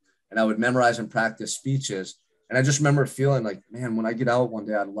group and I would memorize and practice speeches. And I just remember feeling like, man, when I get out one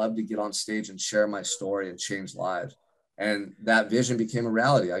day, I'd love to get on stage and share my story and change lives. And that vision became a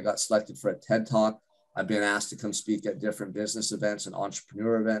reality. I got selected for a TED Talk. I've been asked to come speak at different business events and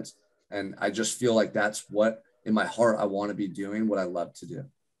entrepreneur events. And I just feel like that's what in my heart I want to be doing, what I love to do.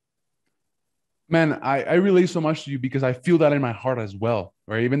 Man, I relate so much to you because I feel that in my heart as well,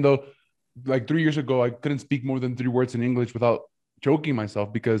 right? Even though like 3 years ago, I couldn't speak more than 3 words in English without choking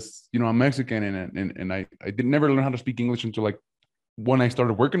myself because, I'm Mexican and I did never learn how to speak English until like when I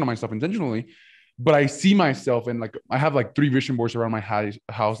started working on myself intentionally. But I see myself and like, I have like 3 vision boards around my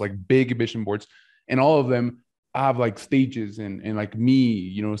house, like big vision boards, and all of them have like stages and like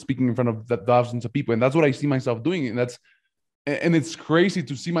me, speaking in front of thousands of people. And that's what I see myself doing. And it's crazy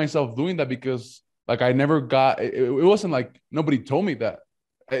to see myself doing that because like I never got it wasn't like nobody told me that.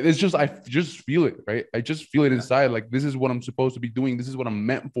 It's just I just feel it, right? I just feel it inside. Like this is what I'm supposed to be doing. This is what I'm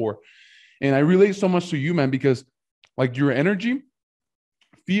meant for. And I relate so much to you, man, because like your energy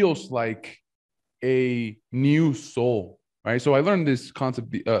feels like a new soul, right? So I learned this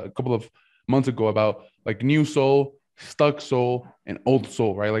concept a couple of months ago about like new soul, stuck soul, and old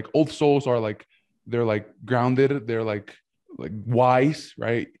soul, right? Like old souls are like they're like grounded, they're like wise,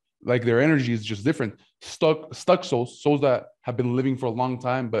 right? Like their energy is just different. Stuck souls that have been living for a long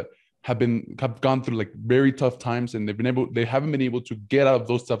time, but have gone through like very tough times, and they haven't been able to get out of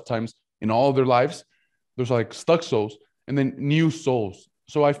those tough times in all of their lives. There's like stuck souls, and then new souls.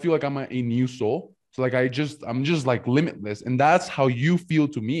 So I feel like I'm a new soul. So like I'm just like limitless, and that's how you feel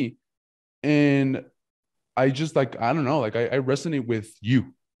to me. And I just like I don't know, like I resonate with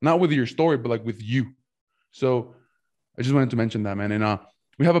you, not with your story, but like with you. So I just wanted to mention that, man. And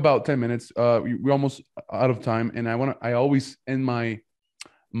we have about 10 minutes. We're almost out of time, and I always end my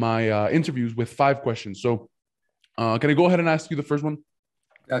interviews with 5 questions. So, can I go ahead and ask you the first one?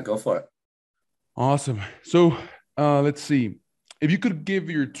 Yeah, go for it. Awesome. So, let's see. If you could give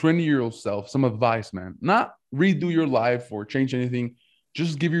your 20-year-old self some advice, man, not redo your life or change anything,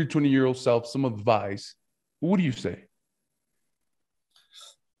 just give your 20-year-old self some advice, what do you say?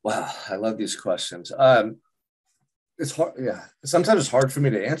 Wow, I love these questions. It's hard. Yeah, sometimes it's hard for me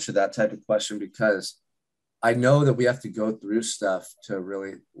to answer that type of question because I know that we have to go through stuff to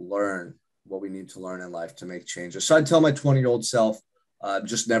really learn what we need to learn in life to make changes. So I'd tell my 20-year-old self,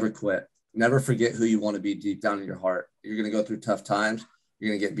 just never quit. Never forget who you want to be deep down in your heart. You're going to go through tough times.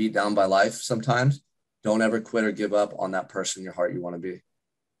 You're going to get beat down by life sometimes. Don't ever quit or give up on that person in your heart you want to be.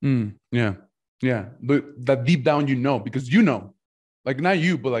 Yeah. Yeah. But that deep down, because like not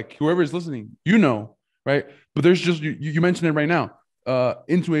you, but like whoever is listening, right? But there's just, you mentioned it right now,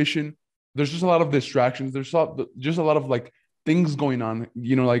 intuition. There's just a lot of distractions. There's just a lot of like things going on,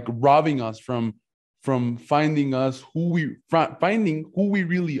 like robbing us from finding who we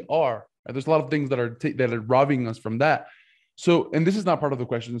really are. Right? There's a lot of things that are robbing us from that. So, and this is not part of the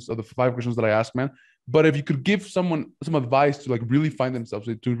questions of the 5 questions that I asked, man. But if you could give someone some advice to like really find themselves,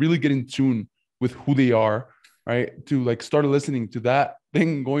 to really get in tune with who they are, right? To like start listening to that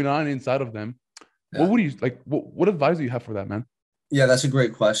thing going on inside of them. What Yeah. would you like? What advice do you have for that, man? Yeah, that's a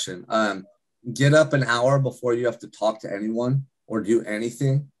great question. Get up an hour before you have to talk to anyone or do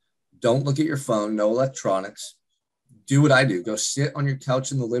anything. Don't look at your phone, no electronics. Do what I do. Go sit on your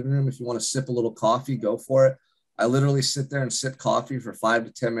couch in the living room. If you want to sip a little coffee, go for it. I literally sit there and sip coffee for 5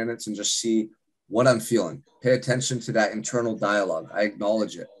 to 10 minutes and just see what I'm feeling. Pay attention to that internal dialogue. I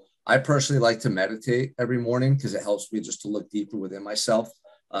acknowledge it. I personally like to meditate every morning because it helps me just to look deeper within myself.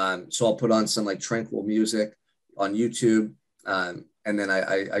 So I'll put on some like tranquil music on YouTube. And then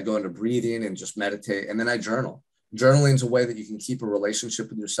I go into breathing and just meditate. And then I journal. Journaling is a way that you can keep a relationship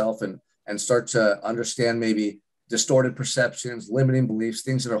with yourself and start to understand maybe distorted perceptions, limiting beliefs,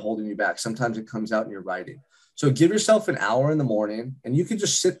 things that are holding you back. Sometimes it comes out in your writing. So give yourself an hour in the morning, and you can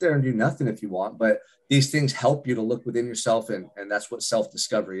just sit there and do nothing if you want, but these things help you to look within yourself, and that's what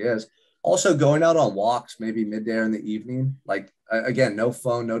self-discovery is. Also going out on walks, maybe midday or in the evening, like again, no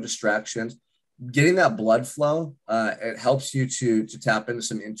phone, no distractions, getting that blood flow. It helps you to tap into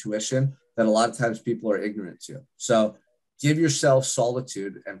some intuition that a lot of times people are ignorant to. So give yourself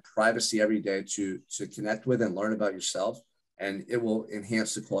solitude and privacy every day to connect with and learn about yourself, and it will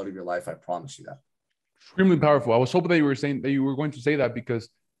enhance the quality of your life. I promise you that. Extremely powerful. I was hoping that you were going to say that, because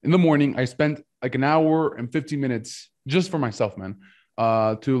in the morning I spent like an hour and 15 minutes just for myself, man,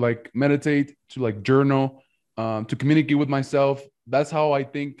 to like meditate, to like journal, to communicate with myself. That's how I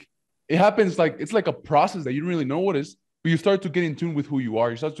think it happens. Like it's like a process that you don't really know what is, but you start to get in tune with who you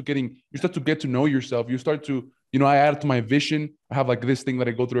are. You start to get to know yourself. You start to, I add it to my vision. I have like this thing that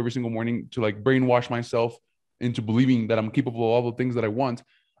I go through every single morning to like brainwash myself into believing that I'm capable of all the things that I want.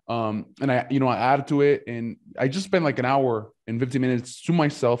 And I add to it, and I just spend like an hour and 15 minutes to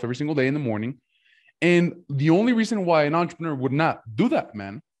myself every single day in the morning. And the only reason why an entrepreneur would not do that,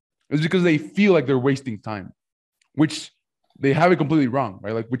 man, is because they feel like they're wasting time, which they have it completely wrong,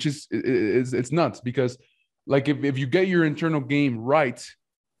 right? Like, which is it's nuts, because like if you get your internal game right,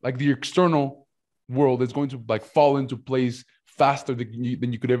 like the external world is going to like fall into place faster than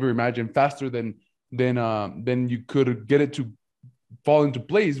you could ever imagine, faster than you could get it to fall into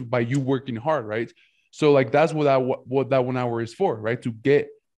place by you working hard, right? So like that's what that 1 hour is for, right? To get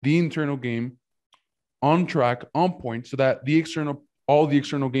the internal game on track, on point, so that all the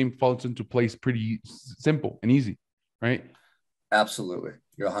external game falls into place pretty simple and easy, right? Absolutely.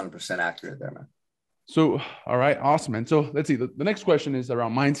 You're 100% accurate there, man. So, all right, awesome, man. So let's see. The next question is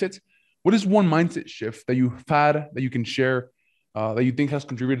around mindset. What is one mindset shift that you've had that you can share, that you think has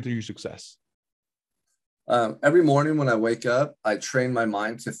contributed to your success? Every morning when I wake up, I train my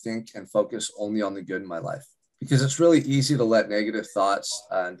mind to think and focus only on the good in my life, because it's really easy to let negative thoughts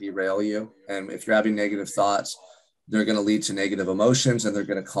derail you. And if you're having negative thoughts, they're going to lead to negative emotions, and they're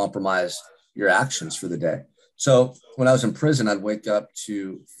going to compromise your actions for the day. So when I was in prison, I'd wake up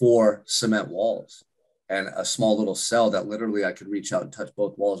to 4 cement walls and a small little cell that literally I could reach out and touch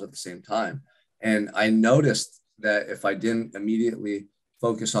both walls at the same time. And I noticed that if I didn't immediately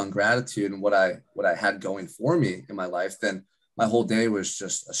focus on gratitude and what I had going for me in my life, then my whole day was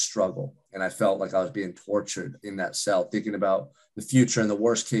just a struggle. And I felt like I was being tortured in that cell, thinking about the future and the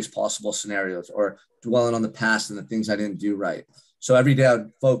worst case possible scenarios, or dwelling on the past and the things I didn't do right. So every day I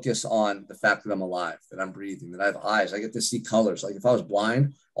would focus on the fact that I'm alive, that I'm breathing, that I have eyes. I get to see colors. Like if I was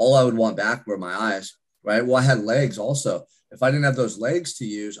blind, all I would want back were my eyes, right? Well, I had legs also, if I didn't have those legs to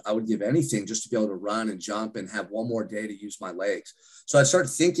use, I would give anything just to be able to run and jump and have one more day to use my legs. So I started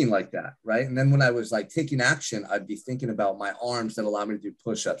thinking like that, right? And then when I was like taking action, I'd be thinking about my arms that allow me to do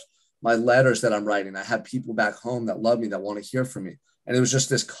push-ups, my letters that I'm writing. I have people back home that love me, that want to hear from me. And it was just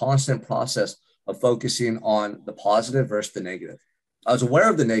this constant process of focusing on the positive versus the negative. I was aware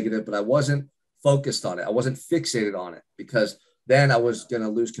of the negative, but I wasn't focused on it. I wasn't fixated on it, because then I was going to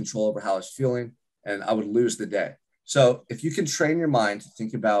lose control over how I was feeling and I would lose the day. So if you can train your mind to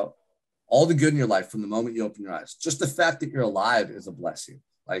think about all the good in your life from the moment you open your eyes, just the fact that you're alive is a blessing.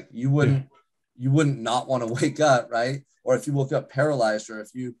 Like you wouldn't not want to wake up, right? Or if you woke up paralyzed, or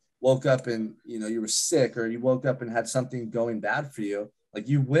if you woke up and, you were sick, or you woke up and had something going bad for you, like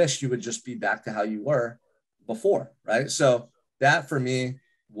you wish you would just be back to how you were before, right? So that for me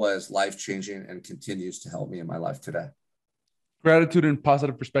was life-changing and continues to help me in my life today. Gratitude and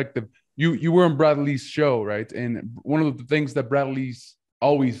positive perspective. You were on Bradley's show, right? And one of the things that Bradley's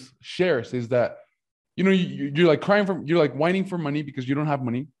always shares is that, you're like you're like whining for money because you don't have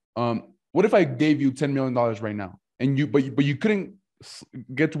money. What if I gave you $10 million right now, and but you couldn't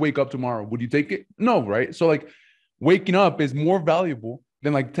get to wake up tomorrow? Would you take it? No, right? So like waking up is more valuable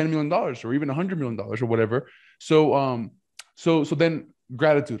than like $10 million or even $100 million or whatever. So so then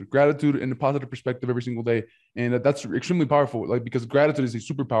gratitude and a positive perspective every single day. And that's extremely powerful, like, because gratitude is a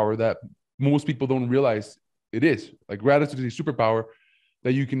superpower that most people don't realize it is. Like gratitude is a superpower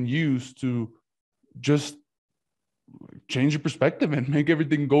that you can use to just change your perspective and make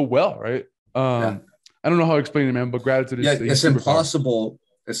everything go well, right? I don't know how to explain it, man, but gratitude is it's impossible.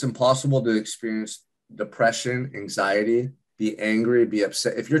 It's impossible to experience depression, anxiety, be angry, be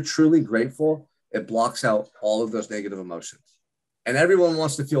upset. If you're truly grateful, it blocks out all of those negative emotions. And everyone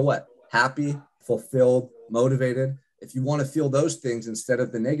wants to feel what? Happy, fulfilled, motivated. If you want to feel those things instead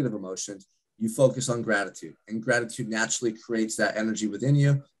of the negative emotions, you focus on gratitude. And gratitude naturally creates that energy within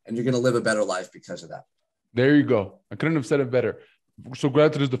you, and you're going to live a better life because of that. There you go. I couldn't have said it better. So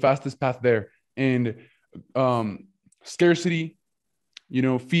gratitude is the fastest path there. And scarcity,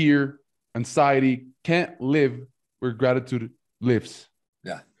 fear, anxiety can't live where gratitude lives.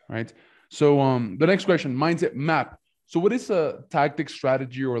 Yeah. Right. So the next question, mindset map. So what is a tactic,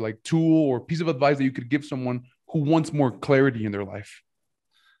 strategy, or like tool or piece of advice that you could give someone who wants more clarity in their life?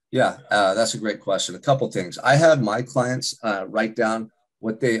 Yeah, that's a great question. A couple of things. I have my clients write down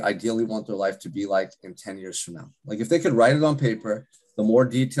what they ideally want their life to be like in 10 years from now. Like if they could write it on paper, the more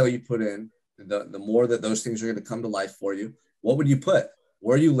detail you put in, the more that those things are going to come to life for you. What would you put?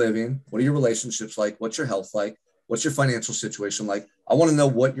 Where are you living? What are your relationships like? What's your health like? What's your financial situation like? I want to know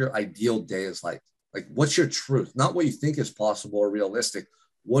what your ideal day is like. Like, what's your truth? Not what you think is possible or realistic.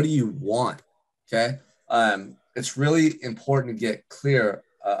 What do you want? Okay. It's really important to get clear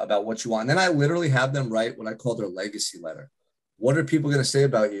about what you want. And then I literally have them write what I call their legacy letter. What are people going to say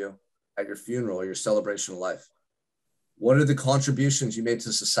about you at your funeral or your celebration of life? What are the contributions you made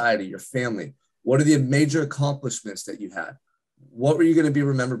to society, your family? What are the major accomplishments that you had? What were you going to be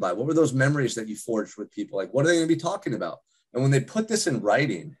remembered by? What were those memories that you forged with people? Like, what are they going to be talking about? And when they put this in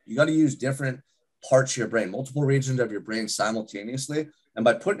writing, you got to use different parts of your brain, multiple regions of your brain simultaneously. And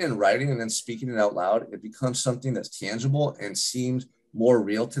by putting it in writing and then speaking it out loud, it becomes something that's tangible and seems more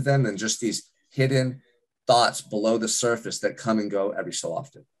real to them than just these hidden thoughts below the surface that come and go every so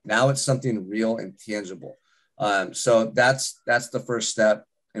often. Now it's something real and tangible. So that's the first step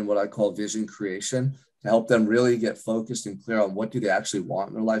in what I call vision creation, to help them really get focused and clear on what do they actually want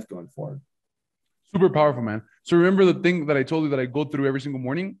in their life going forward. Super powerful, man. So remember the thing that I told you that I go through every single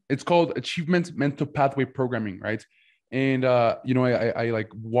morning? It's called Achievement Mental Pathway Programming, right? And, I like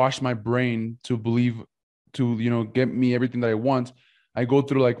wash my brain to believe, to, get me everything that I want. I go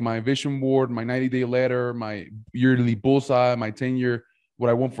through like my vision board, my 90-day letter, my yearly bullseye, my 10-year, what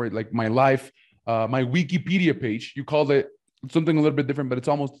I want for it, like my life, my Wikipedia page. You called it something a little bit different, but it's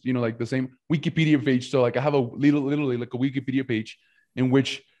almost, like the same Wikipedia page. So like I have literally like a Wikipedia page in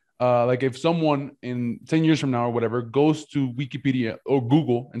which, like if someone in 10 years from now or whatever goes to Wikipedia or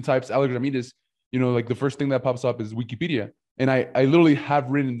Google and types Alex Ramirez, like the first thing that pops up is Wikipedia. And I literally have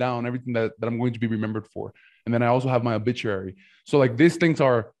written down everything that I'm going to be remembered for. And then I also have my obituary. So like these things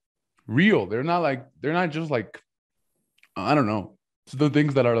are real. They're not just like, I don't know, so the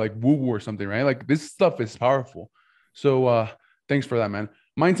things that are like woo-woo or something, right? Like this stuff is powerful. So thanks for that, man.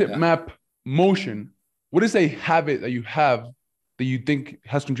 Mindset map motion. What is a habit that you have that you think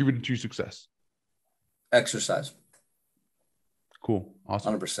has contributed to your success? Exercise. Cool.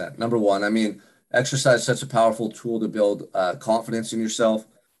 Awesome. 100%. Number one, I mean, exercise is such a powerful tool to build confidence in yourself,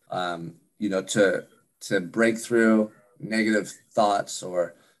 to break through negative thoughts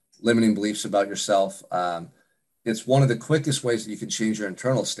or limiting beliefs about yourself. it's one of the quickest ways that you can change your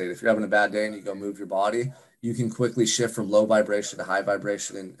internal state. If you're having a bad day and you go move your body, you can quickly shift from low vibration to high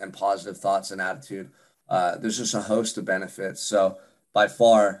vibration and positive thoughts and attitude. There's just a host of benefits. So by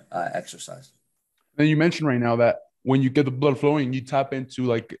far, exercise. And you mentioned right now that when you get the blood flowing, you tap into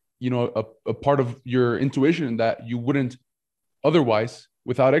like, a part of your intuition that you wouldn't otherwise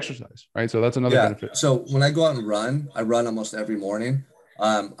without exercise, right? So that's another benefit. So when I go out and run, I run almost every morning.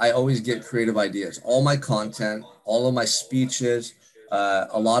 I always get creative ideas. All my content, all of my speeches,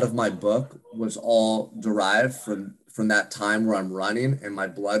 a lot of my book was all derived from that time where I'm running and my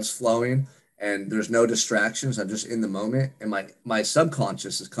blood's flowing and there's no distractions. I'm just in the moment, and my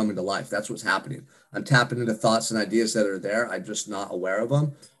subconscious is coming to life. That's what's happening. I'm tapping into thoughts and ideas that are there. I'm just not aware of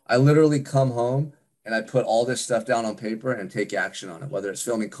them. I literally come home and I put all this stuff down on paper and take action on it, whether it's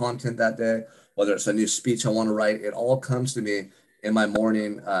filming content that day, whether it's a new speech I want to write. It all comes to me in my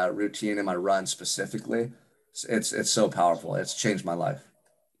morning routine, in my run specifically. It's so powerful. It's changed my life.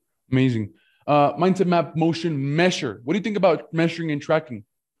 Amazing. Mindset map, motion, measure. What do you think about measuring and tracking?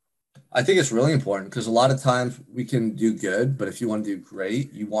 I think it's really important because a lot of times we can do good, but if you want to do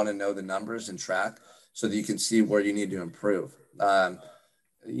great, you want to know the numbers and track so that you can see where you need to improve.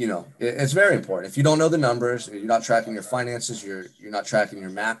 It's very important. If you don't know the numbers, you're not tracking your finances, you're not tracking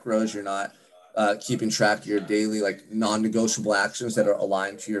your macros, you're not keeping track of your daily, like non-negotiable actions that are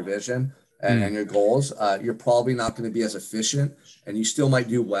aligned to your vision and your goals, you're probably not going to be as efficient, and you still might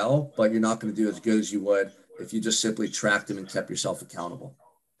do well, but you're not going to do as good as you would if you just simply tracked them and kept yourself accountable.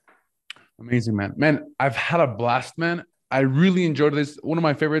 Amazing, man. Man, I've had a blast, man. I really enjoyed this. One of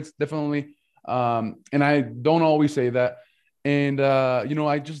my favorites, definitely. And I don't always say that. And,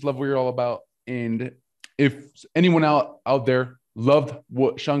 I just love what you're all about. And if anyone out there loved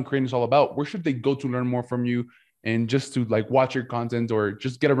what Sean Crane is all about, where should they go to learn more from you and just to like watch your content or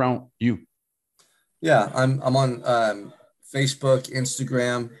just get around you? Yeah, I'm on Facebook,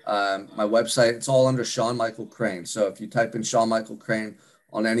 Instagram, my website. It's all under Sean Michael Crane. So if you type in Sean Michael Crane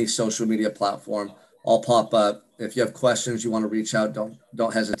on any social media platform, I'll pop up. If you have questions, you want to reach out,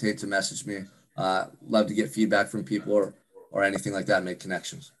 don't hesitate to message me. Love to get feedback from people or anything like that, make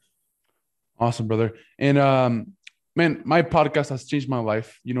connections. Awesome, brother. And man, my podcast has changed my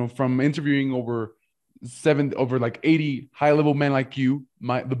life, from interviewing over 80 high-level men like you.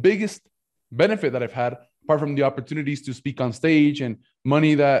 The biggest benefit that I've had, apart from the opportunities to speak on stage and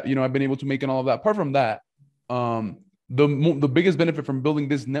money that, I've been able to make and all of that, apart from that, the biggest benefit from building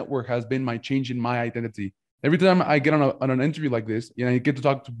this network has been my change in my identity. Every time I get on an interview like this, I get to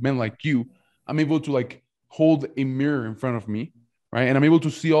talk to men like you, I'm able to like hold a mirror in front of me, right? And I'm able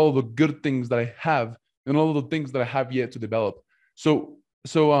to see all the good things that I have and all the things that I have yet to develop. So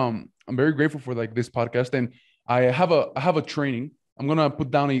I'm very grateful for like this podcast. And I have a training. I'm going to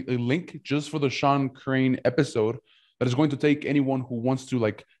put down a link just for the Sean Crane episode that is going to take anyone who wants to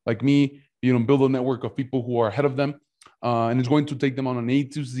like me, build a network of people who are ahead of them. And it's going to take them on an A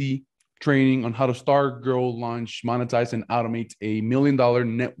to Z training on how to start, grow, launch, monetize, and automate $1 million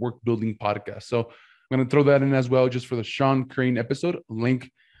network building podcast. So I'm going to throw that in as well, just for the Sean Crane episode link.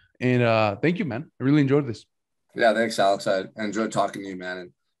 And thank you, man. I really enjoyed this. Yeah, thanks, Alex. I enjoyed talking to you, man.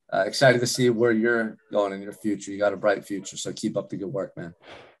 And excited to see where you're going in your future. You got a bright future, so keep up the good work, man.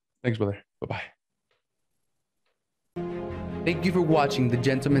 Thanks, brother. Bye-bye. Thank you for watching the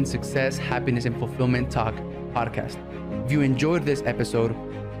Gentleman Success, Happiness, and Fulfillment Talk podcast. If you enjoyed this episode,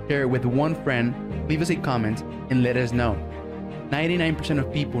 share it with one friend, leave us a comment, and let us know. 99%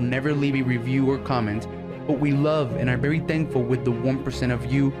 of people never leave a review or comment, but we love and are very thankful with the 1% of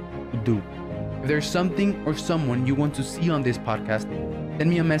you who do. If there's something or someone you want to see on this podcast, send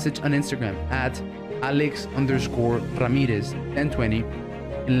me a message on Instagram at Alex_Ramirez1020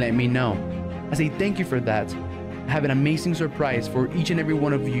 and let me know. As a thank you for that, I have an amazing surprise for each and every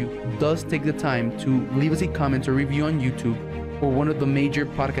one of you who does take the time to leave us a comment or review on YouTube or one of the major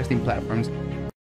podcasting platforms